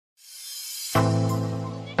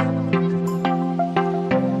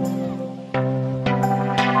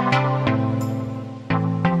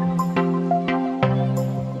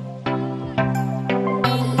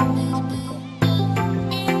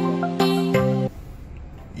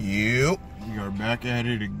back at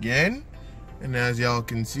it again. And as y'all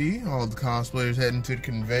can see, all the cosplayers heading to the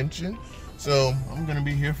convention. So I'm gonna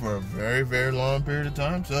be here for a very, very long period of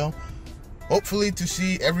time. So hopefully to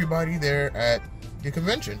see everybody there at the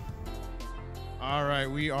convention. All right,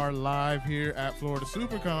 we are live here at Florida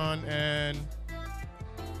Supercon, and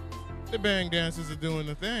the bang dancers are doing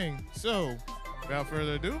the thing. So without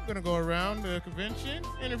further ado, I'm gonna go around the convention,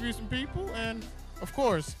 interview some people, and of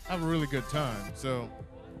course, have a really good time. So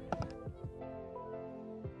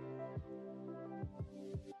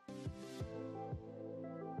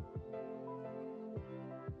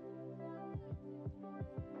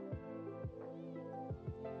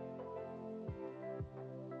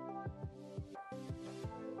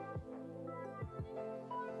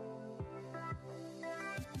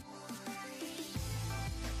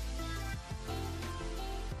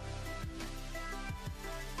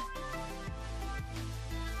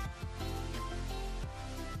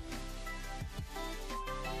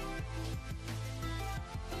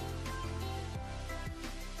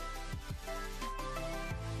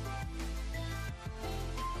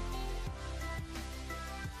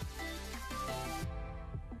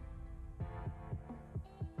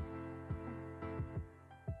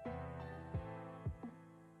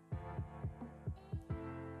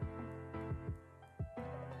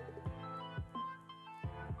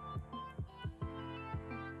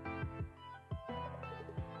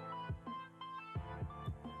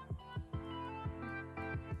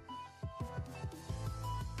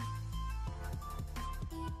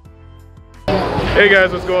hey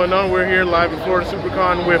guys, what's going on? We're here live at Florida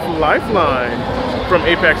Supercon with Lifeline from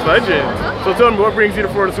Apex Legends. So tell me, what brings you to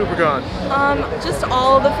Florida Supercon? Just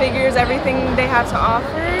all the figures, everything they have to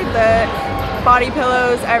offer, the body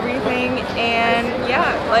pillows, everything, and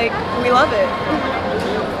yeah, like, we love it.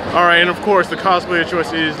 All right, and of course, the cosplay of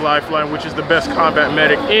choice is Lifeline, which is the best combat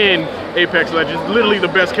medic in Apex Legends. Literally the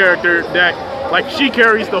best character that, like, she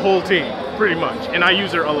carries the whole team, pretty much, and I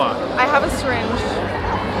use her a lot. I have a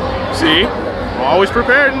syringe. See? Always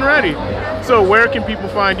prepared and ready. So where can people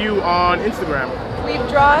find you on Instagram? Weeb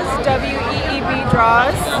Draws, WEEB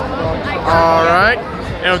Draws. All right.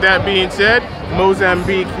 And with that being said,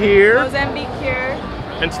 Mozambique here. Mozambique here.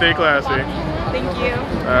 And stay classy. Thank you.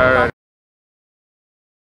 All right.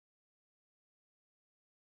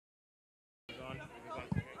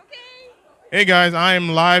 Hey guys, I am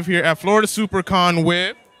live here at Florida Supercon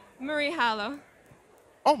with Marie Hallow.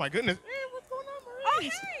 Oh my goodness. Hey, what's going on, Marie? Oh, hey.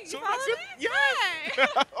 So You followed me? yes.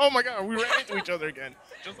 Oh my God, we ran into each other again,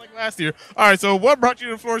 just like last year. All right, so what brought you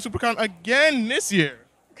to Florida Supercon again this year?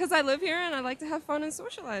 Because I live here and I like to have fun and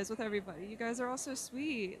socialize with everybody. You guys are all so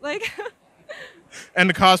sweet. Like. And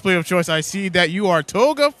the cosplay of choice, I see that you are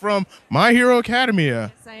Toga from My Hero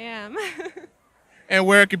Academia. Yes, I am. And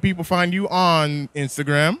where can people find you on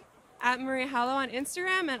Instagram? At Marie Hallow on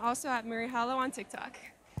Instagram and also at Marie Hallow on TikTok.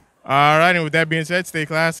 All right, and with that being said, stay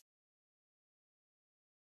classy.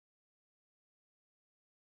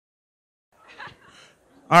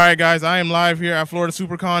 All right, guys, I am live here at Florida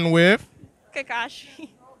Supercon with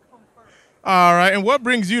Kakashi. All right, and what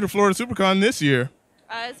brings you to Florida Supercon this year?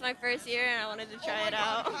 It's my first year and I wanted to try it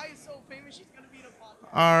out.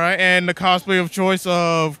 All right, and the cosplay of choice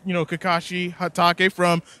of, Kakashi Hatake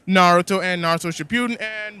from Naruto and Naruto Shippuden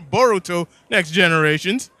and Boruto Next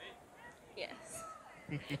Generations. Yes.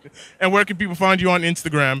 And where can people find you on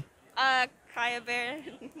Instagram? Kaya Bear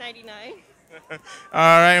 99. All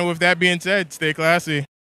right, and with that being said, stay classy.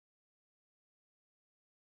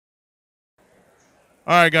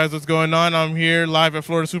 All right, guys, what's going on? I'm here live at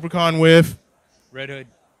Florida Supercon with Red Hood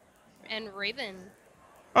And Raven.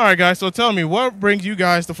 All right, guys, so tell me, what brings you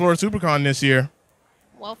guys to Florida Supercon this year?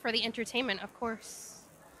 Well, for the entertainment, of course.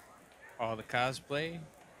 all the cosplay.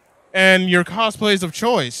 And your cosplays of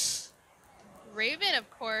choice? Raven, of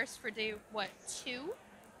course, for day, what, 2?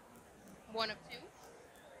 1 of 2.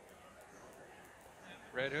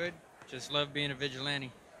 Red Hood, just love being a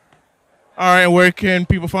vigilante. All right, and where can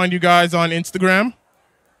people find you guys on Instagram?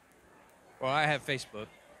 Well, I have Facebook.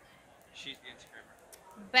 She's the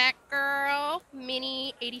Instagrammer. Batgirl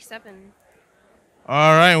Mini 87.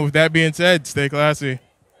 All right, and with that being said, stay classy.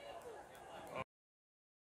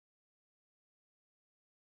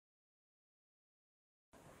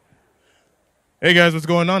 Hey guys, what's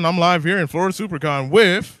going on? I'm live here in Florida Supercon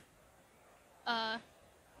with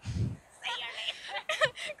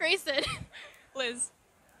Grayson. Liz.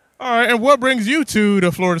 All right, and what brings you to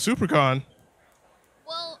the Florida Supercon?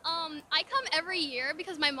 Well, I come every year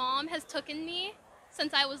because my mom has taken me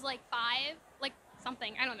since I was like 5, like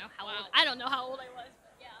something. I don't know how old. I don't know how old I was.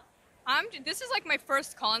 But yeah. This is like my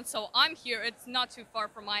first con, so I'm here. It's not too far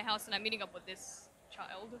from my house, and I'm meeting up with this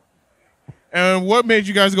child. And what made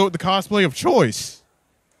you guys go with the cosplay of choice?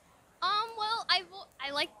 Well,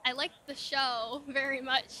 I liked the show very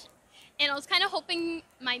much, and I was kind of hoping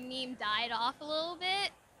my meme died off a little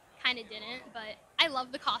bit. Kind of didn't, but I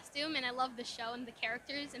love the costume and I love the show and the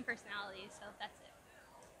characters and personalities, so that's it.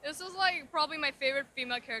 This was like probably my favorite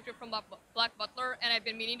female character from Black Butler, and I've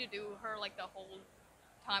been meaning to do her like the whole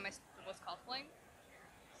time I was cosplaying.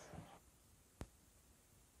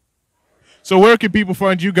 So where can people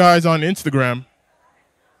find you guys on Instagram?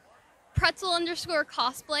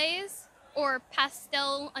 Pretzel_cosplays or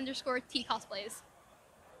pastel_T cosplays.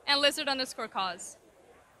 And lizard_cause.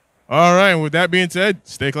 All right, and with that being said,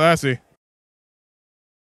 stay classy.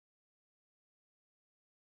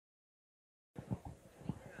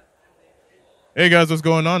 Hey guys, what's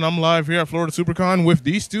going on? I'm live here at Florida Supercon with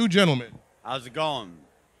these two gentlemen. How's it going?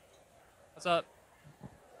 What's up?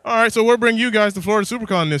 All right, so what bring you guys to Florida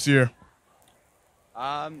Supercon this year?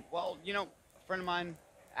 Well, you know, a friend of mine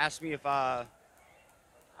asked me if I'd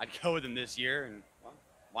go with him this year, and well,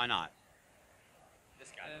 why not?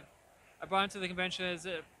 This guy. I brought him to the convention. It's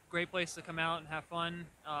a great place to come out and have fun.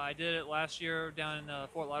 I did it last year down in the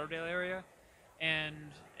Fort Lauderdale area, and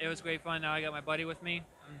it was great fun. Now I got my buddy with me.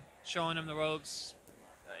 I'm showing him the ropes,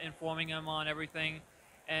 informing him on everything,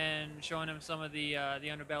 and showing him some of the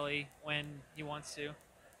underbelly when he wants to.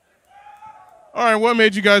 All right, what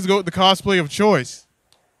made you guys go with the cosplay of choice?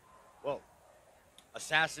 Well,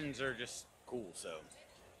 assassins are just cool, so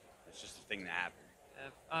it's just a thing that happened.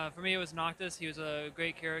 For me, it was Noctis. He was a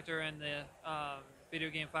great character in the video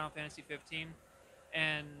game Final Fantasy 15,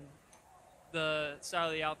 and the style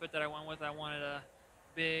of the outfit that I went with, I wanted a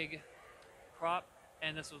big prop,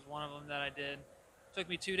 and this was one of them that I did. It took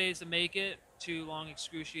me 2 days to make it, 2 long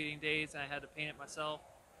excruciating days, and I had to paint it myself.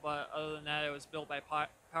 But other than that, it was built by Power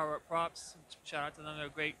Up Props. Shout out to them; they're a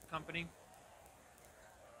great company.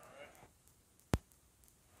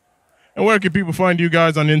 And where can people find you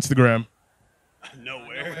guys on Instagram?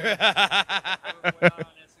 Nowhere.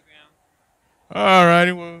 All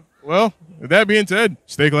righty, well, with that being said,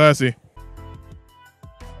 stay classy.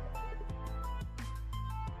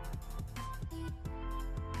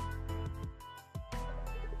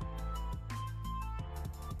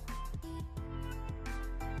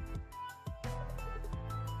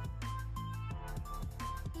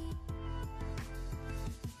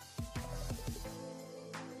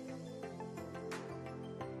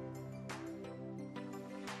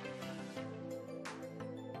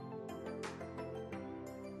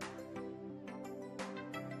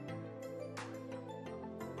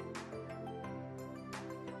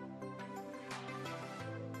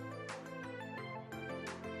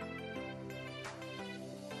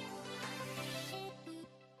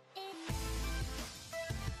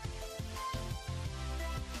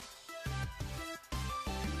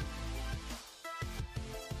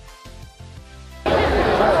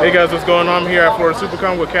 Hey guys, what's going on? I'm here at Florida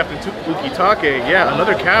Supercon with Captain Ukitake. Yeah,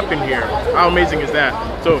 another captain here. How amazing is that?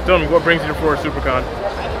 So tell me, what brings you to Florida Supercon?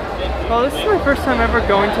 Well, this is my first time ever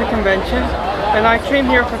going to a convention, and I came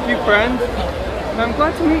here with a few friends, and I'm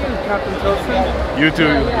glad to meet you, Captain Tilson. You too,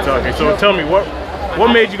 Ukitake. So tell me, what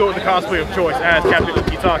made you go with the cosplay of choice as Captain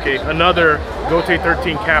Ukitake, another Gote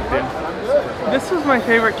 13 captain? This was my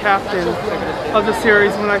favorite captain of the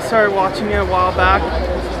series when I started watching it a while back.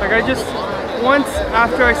 Like, once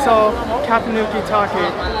after I saw Captain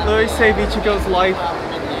Ukitake literally save Ichigo's life,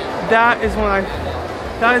 that is when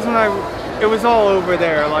it was all over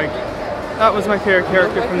there. Like, that was my favorite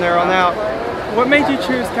character from there on out. What made you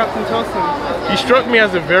choose Captain Tilson? He struck me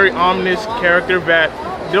as a very ominous character that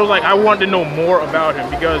I wanted to know more about him,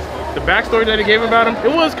 because the backstory that he gave about him,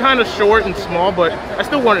 it was kind of short and small, but I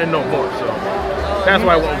still wanted to know more, so that's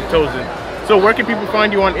why I went with Tilson. So where can people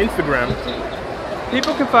find you on Instagram?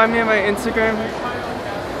 People can find me on my Instagram.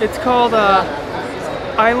 It's called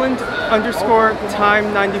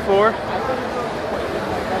island_time94.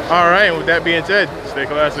 All right, and with that being said, stay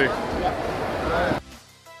classy.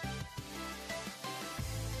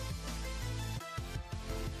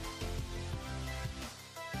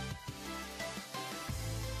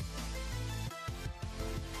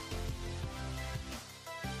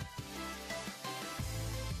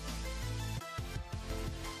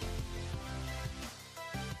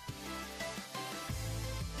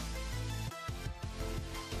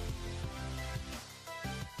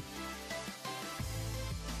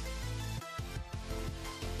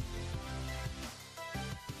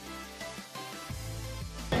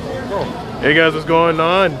 Hey guys, what's going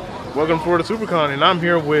on? Welcome to Florida Supercon, and I'm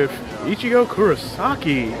here with Ichigo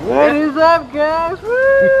Kurosaki. What is up, guys? Woo!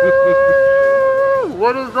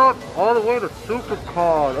 What is up? All the way to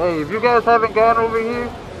Supercon. Hey, if you guys haven't gone over here,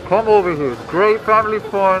 come over here. It's great family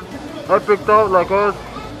fun. Epic out like us.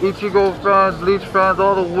 Ichigo fans, Bleach fans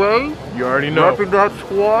all the way. You already know. Repping that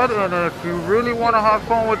squad, and if you really want to have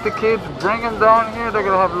fun with the kids, bring them down here. They're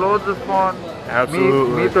going to have loads of fun.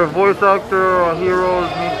 Absolutely. Meet their voice actor heroes,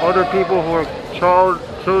 meet other people who are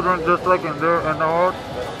children just like in their hearts.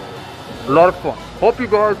 A lot of fun. Hope you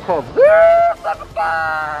guys come.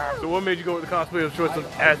 So what made you go with the cosplay of shorts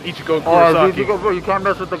as Ichigo Oh, Kurosaki? Ichigo, bro, you can't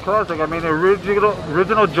mess with the classic. I mean,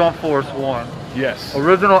 original Jump Force 1. Yes.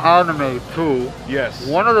 Original anime 2. Yes.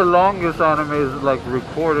 One of the longest animes like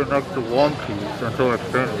recorded next to One Piece until it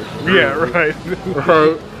finished. Yeah, right.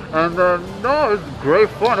 Right. And then no, it's great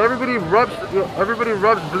fun. Everybody rubs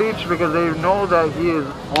Bleach because they know that he is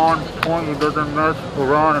on point. He doesn't mess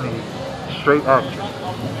around and he's straight action.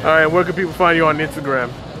 All right, where can people find you on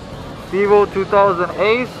Instagram?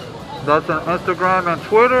 Stevo2008. That's on Instagram and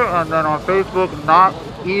Twitter, and then on Facebook, Not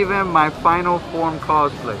Even My Final Form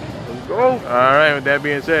Cosplay. There you go. All right, with that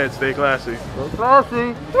being said, stay classy. Stay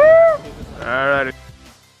classy. All righty.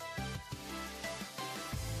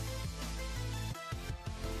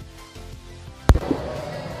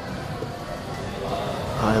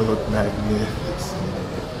 I look magnificent.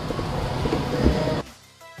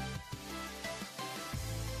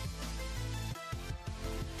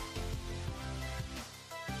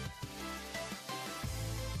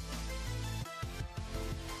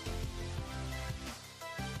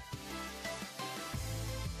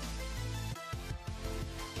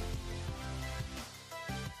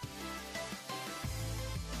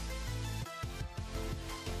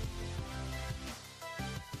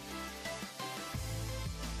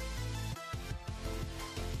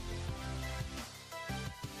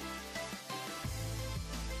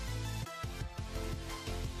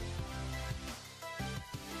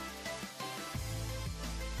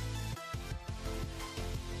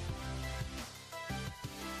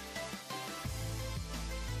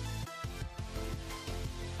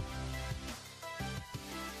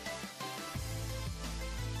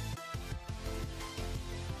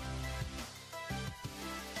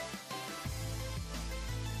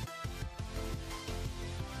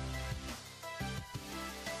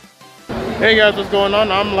 Hey guys, what's going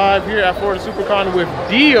on? I'm live here at Florida Supercon with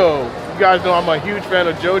Dio. You guys know I'm a huge fan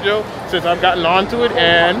of JoJo since I've gotten onto it,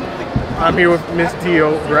 and I'm here with Miss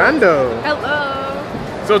Dio Brando.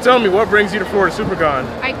 Hello. So tell me, what brings you to Florida Supercon?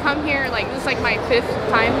 I come here, like, this is like my 5th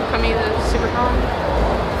time coming to Supercon.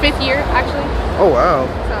 5th year, actually. Oh wow.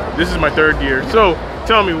 So. This is my 3rd year. So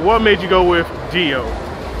tell me, what made you go with Dio?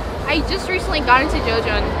 I just recently got into JoJo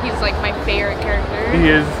and he's like my favorite character. He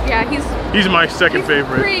is. Yeah, he's my second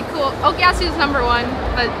favorite. Pretty cool. Okuyasu's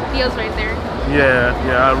 #1, but Dio's right there.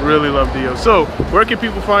 Yeah, I really love Dio. So where can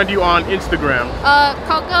people find you on Instagram?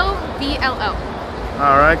 Coco VLO.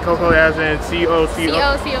 Alright, Coco as in C-O-C-O.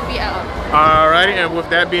 C-O-C-O-V-L-O. Alrighty, and with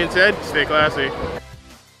that being said, stay classy.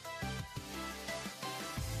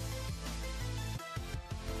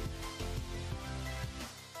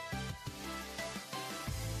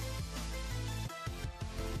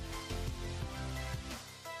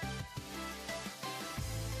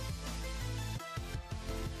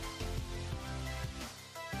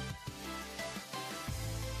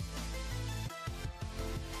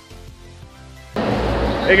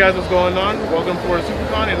 Hey guys, what's going on? Welcome to Florida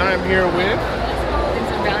Supercon, and I am here with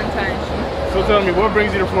Vincent Valentine. So tell me, what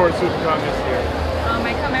brings you to Florida Supercon this year?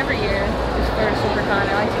 I come every year just for Supercon.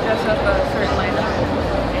 I like to dress up a certain lineup,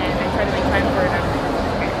 and I try to make time for it.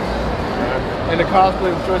 And the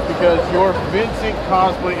cosplay of choice, because your Vincent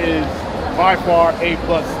cosplay is by far A+.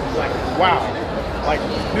 Like, wow. Like,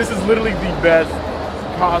 this is literally the best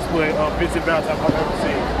cosplay of Vincent Valentine I've ever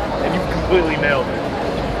seen, and you've completely nailed it.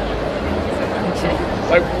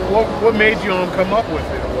 Like, what made you come up with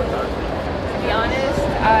it or whatnot? To be honest,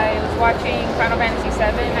 I was watching Final Fantasy VII.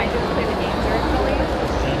 I didn't play the games originally,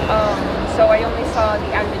 so I only saw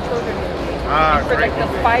the Advent Children movie. And for like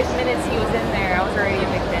the 5 minutes he was in there, I was already a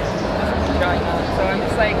big fan of drawing up. So I'm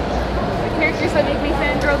just like, the characters that make me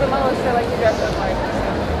fangirl the most, I like to dress up like.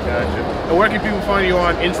 So. Gotcha. And where can people find you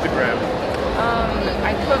on Instagram?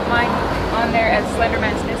 I put mine on there as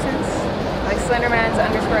Slenderman's Nuisance. Like Slenderman's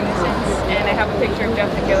 _ Nuisance, and I have a picture of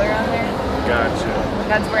Jeff the Killer on there. Gotcha.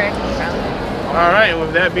 That's where I can be found. Alright, and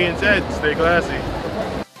with that being said, stay classy.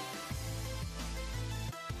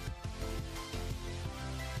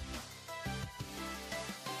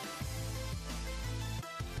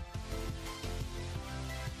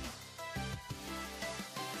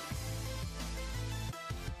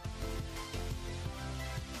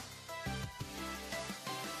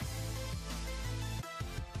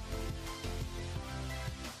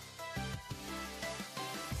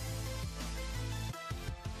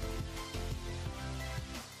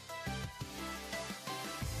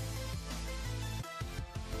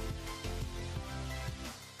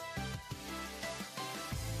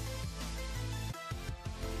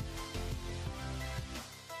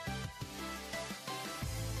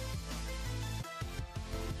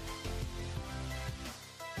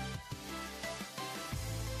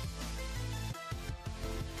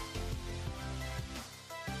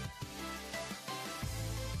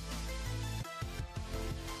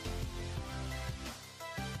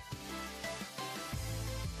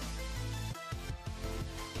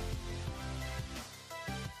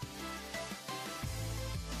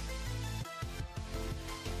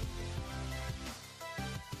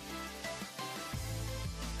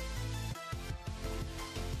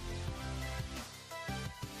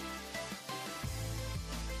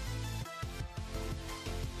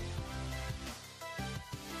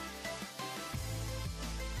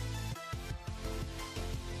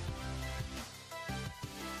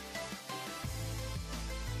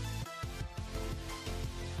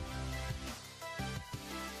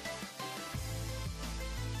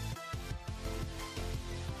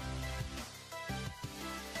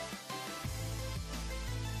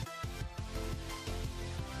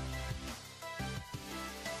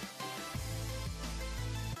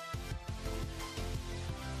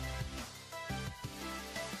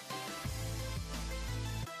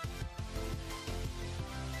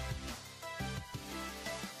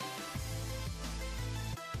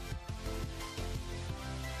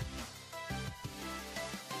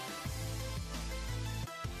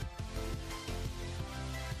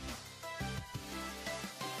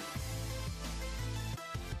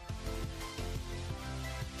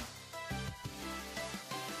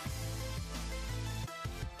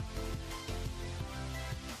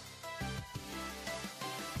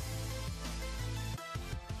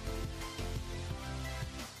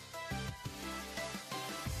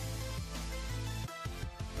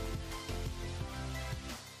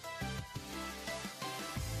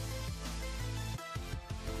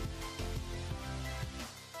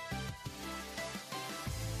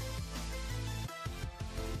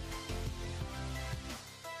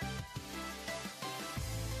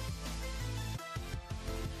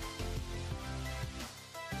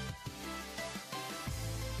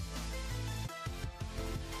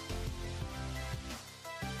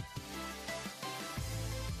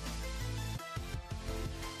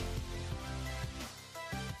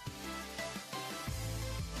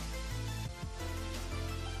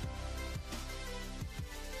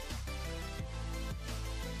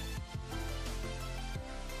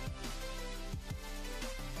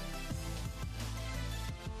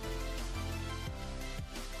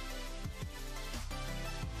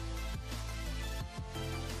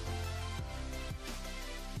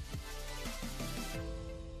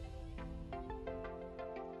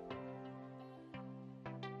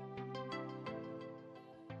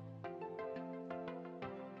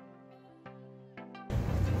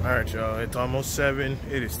 Alright, y'all, it's almost 7.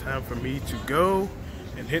 It is time for me to go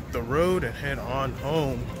and hit the road and head on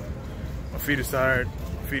home. My feet are tired,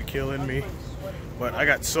 my feet killing me, but I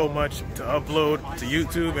got so much to upload to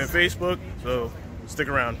YouTube and Facebook, so stick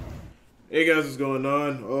around. Hey guys, what's going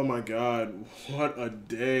on? Oh my god, what a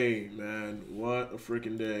day, man. What a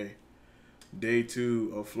freaking day. Day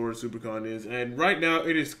 2 of Florida Supercon is, and right now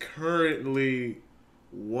it is currently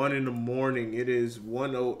 1 in the morning. It is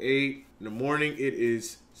 1:08 in the morning. It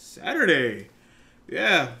is Saturday.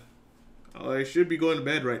 Yeah, I should be going to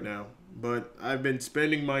bed right now, but I've been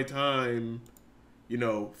spending my time, you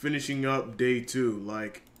know, finishing up day 2.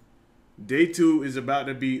 Like, day 2 is about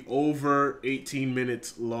to be over 18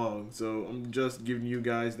 minutes long, so I'm just giving you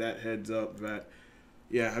guys that heads up that,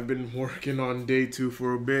 yeah, I've been working on day 2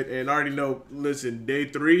 for a bit, and I already know, listen, day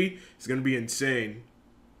 3 is going to be insane.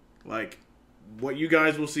 Like, what you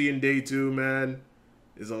guys will see in day 2, man,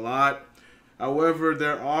 is a lot. However,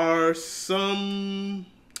 there are some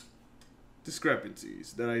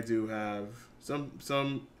discrepancies that I do have,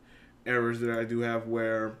 some errors that I do have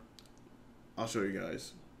where I'll show you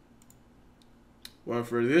guys. Well,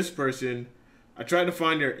 for this person, I tried to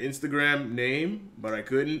find their Instagram name, but I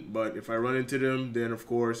couldn't. But if I run into them, then of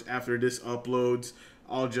course, after this uploads,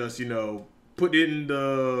 I'll just, you know, put in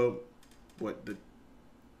the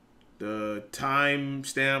time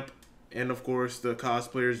stamp and of course the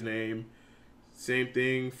cosplayer's name. Same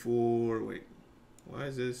thing for, wait, why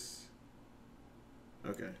is this?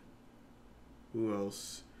 Okay. Who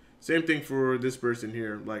else? Same thing for this person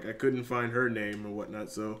here. Like, I couldn't find her name or whatnot,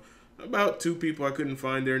 so about 2 people I couldn't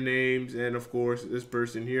find their names, and of course this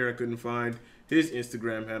person here I couldn't find his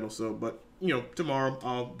Instagram handle. So, but you know, tomorrow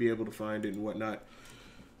I'll be able to find it and whatnot.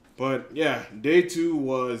 But yeah, day 2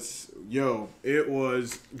 was, yo, it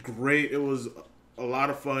was great. It was a lot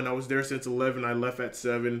of fun. I was there since 11. I left at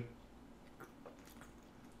 7.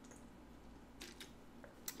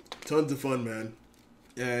 Tons of fun, man.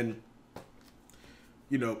 And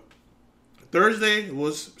you know, Thursday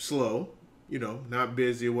was slow. You know, not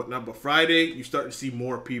busy and whatnot. But Friday, you start to see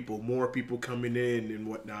more people coming in and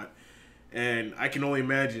whatnot. And I can only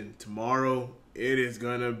imagine tomorrow, it is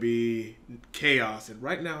going to be chaos. And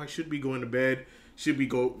right now, I should be going to bed. Should be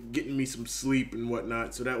getting me some sleep and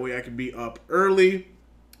whatnot. So that way I can be up early,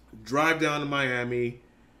 drive down to Miami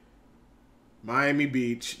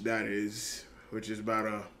Beach, that is, which is about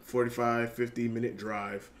a 45, 50-minute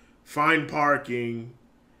drive. Find parking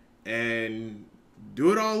and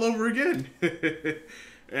do it all over again.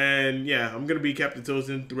 And yeah, I'm gonna be Captain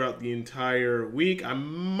Tozen throughout the entire week. I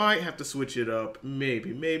might have to switch it up,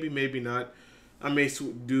 maybe not. I may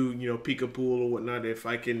do, you know, peek-a-pool or whatnot if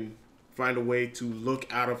I can find a way to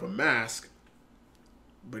look out of a mask.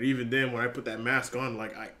 But even then, when I put that mask on,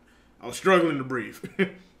 like, I was struggling to breathe.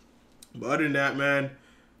 But other than that, man,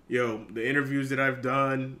 yo, the interviews that I've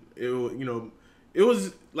done, it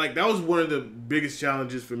was like, that was one of the biggest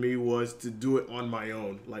challenges for me, was to do it on my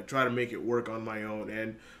own, like try to make it work on my own.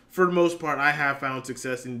 And for the most part, I have found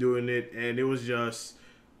success in doing it. And it was just,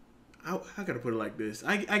 I gotta put it like this,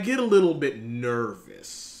 I get a little bit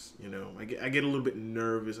nervous, you know. I get a little bit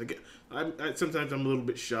nervous. Sometimes I'm a little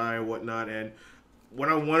bit shy and whatnot. And when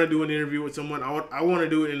I want to do an interview with someone, I want to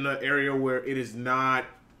do it in an area where it is not,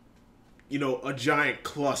 you know, a giant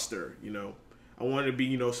cluster, you know. I want it to be,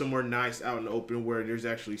 you know, somewhere nice out in the open where there's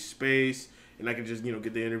actually space and I can just, you know,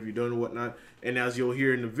 get the interview done and whatnot. And as you'll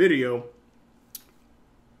hear in the video,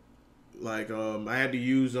 like, I had to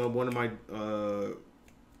use one of my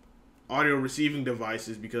audio receiving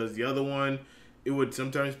devices, because the other one, it would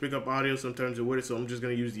sometimes pick up audio, sometimes it wouldn't. So I'm just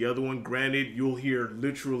going to use the other one. Granted, you'll hear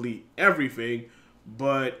literally everything,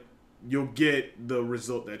 but you'll get the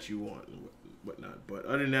result that you want and whatnot. But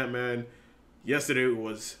other than that, man, yesterday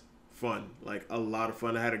was fun, like a lot of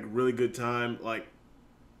fun. I had a really good time. Like,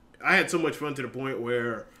 I had so much fun to the point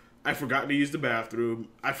where I forgot to use the bathroom,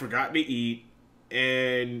 I forgot to eat,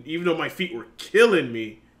 and even though my feet were killing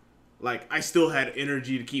me, like, I still had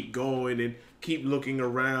energy to keep going and keep looking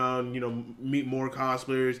around, you know, meet more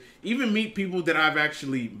cosplayers, even meet people that I've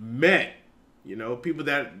actually met, you know, people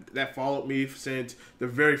that followed me since the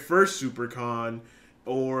very first Supercon,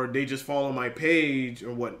 or they just follow my page,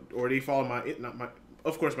 or they follow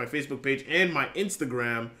of course, my Facebook page and my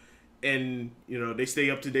Instagram, and, you know, they stay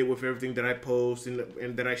up to date with everything that I post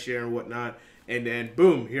and that I share and whatnot. And then,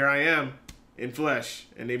 boom, here I am in flesh,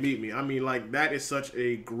 and they meet me. I mean, like, that is such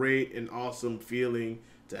a great and awesome feeling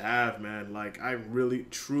to have, man. Like, I really,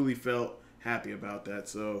 truly felt happy about that.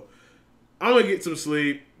 So, I'm going to get some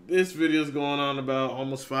sleep. This video is going on about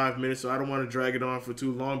almost 5 minutes, so I don't want to drag it on for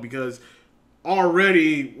too long, because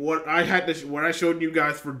already what I showed you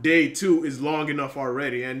guys for day 2 is long enough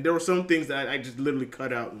already, and there were some things that I just literally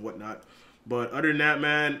cut out and whatnot. But other than that,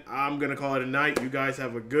 man, I'm gonna call it a night. You guys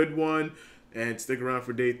have a good one, and stick around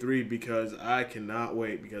for day 3 because I cannot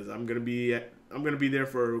wait, because I'm gonna be there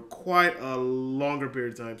for quite a longer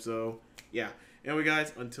period of time. So yeah. Anyway,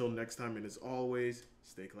 guys, until next time, and as always,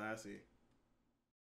 stay classy.